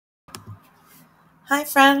Hi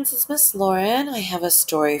friends, it's Miss Lauren. I have a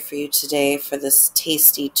story for you today for this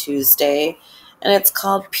tasty Tuesday, and it's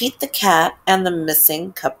called Pete the Cat and the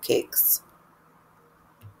Missing Cupcakes.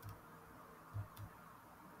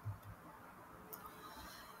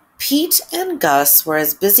 Pete and Gus were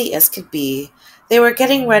as busy as could be. They were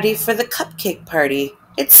getting ready for the cupcake party.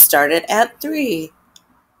 It started at 3.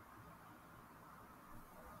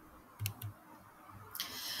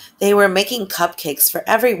 They were making cupcakes for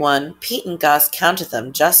everyone. Pete and Gus counted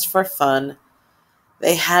them just for fun.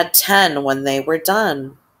 They had 10 when they were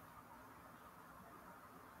done.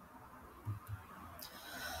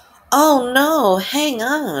 Oh no, hang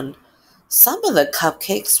on. Some of the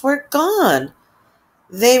cupcakes were gone.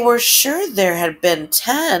 They were sure there had been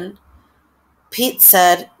 10. Pete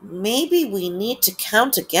said, maybe we need to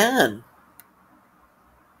count again.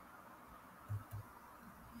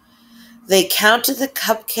 They counted the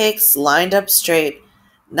cupcakes lined up straight.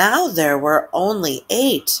 Now there were only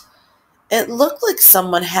 8. It looked like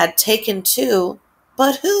someone had taken 2,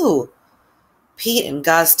 but who? Pete and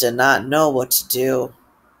Gus did not know what to do.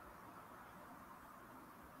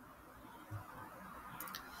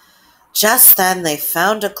 Just then they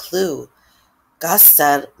found a clue. Gus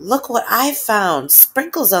said, look what I found,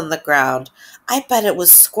 sprinkles on the ground. I bet it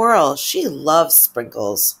was Squirrel. She loves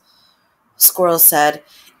sprinkles. Squirrel said,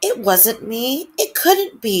 it wasn't me. It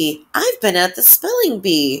couldn't be. I've been at the spelling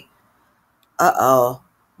bee. Uh-oh.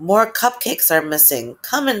 More cupcakes are missing.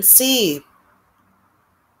 Come and see.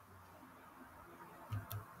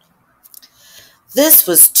 This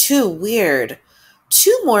was too weird.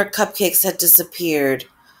 2 more cupcakes had disappeared.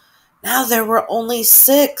 Now there were only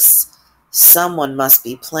 6. Someone must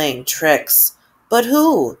be playing tricks. But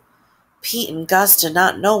who? Pete and Gus did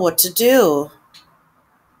not know what to do.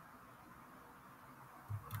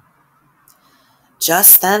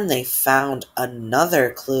 Just then they found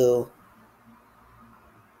another clue.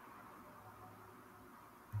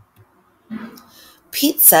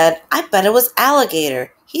 Pete said, I bet it was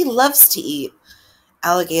Alligator. He loves to eat.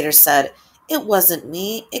 Alligator said, it wasn't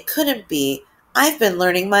me. It couldn't be. I've been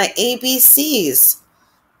learning my ABCs.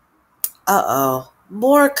 Uh-oh.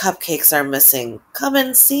 More cupcakes are missing. Come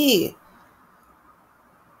and see.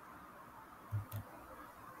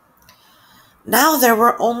 Now there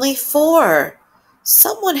were only 4.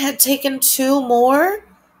 Someone had taken 2 more?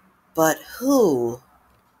 But who?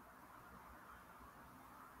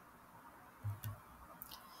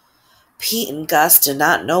 Pete and Gus did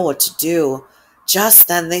not know what to do. Just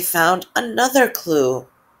then they found another clue.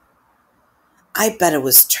 I bet it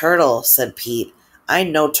was Turtle, said Pete. I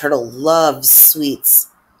know Turtle loves sweets.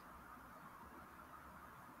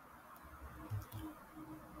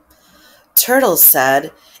 Turtle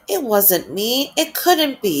said, it wasn't me. It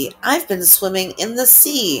couldn't be. I've been swimming in the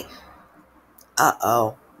sea.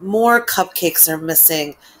 Uh-oh. More cupcakes are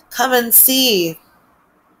missing. Come and see.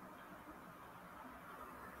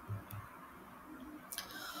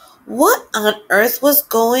 What on earth was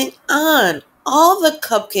going on? All the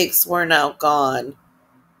cupcakes were now gone.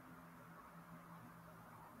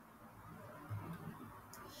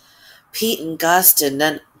 Pete and Gus did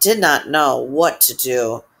not know what to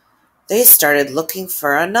do. They started looking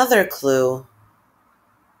for another clue.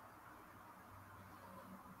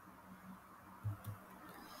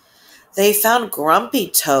 They found Grumpy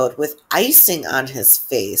Toad with icing on his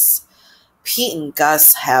face. Pete and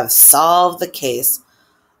Gus have solved the case.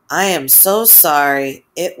 I am so sorry.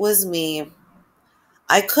 It was me.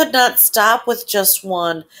 I could not stop with just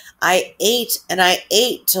one. I ate and I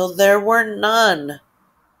ate till there were none.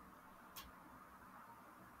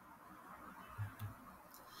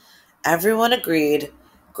 Everyone agreed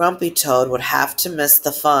Grumpy Toad would have to miss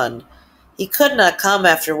the fun. He could not come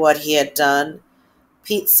after what he had done.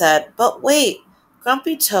 Pete said, but wait,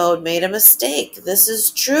 Grumpy Toad made a mistake. This is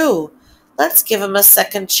true. Let's give him a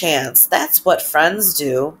second chance. That's what friends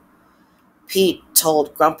do. Pete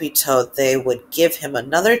told Grumpy Toad they would give him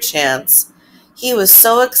another chance. He was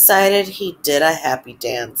so excited he did a happy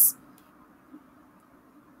dance.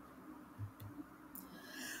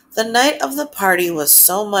 The night of the party was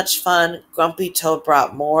so much fun, Grumpy Toad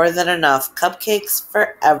brought more than enough cupcakes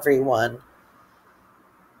for everyone.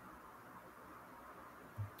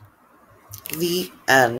 The end.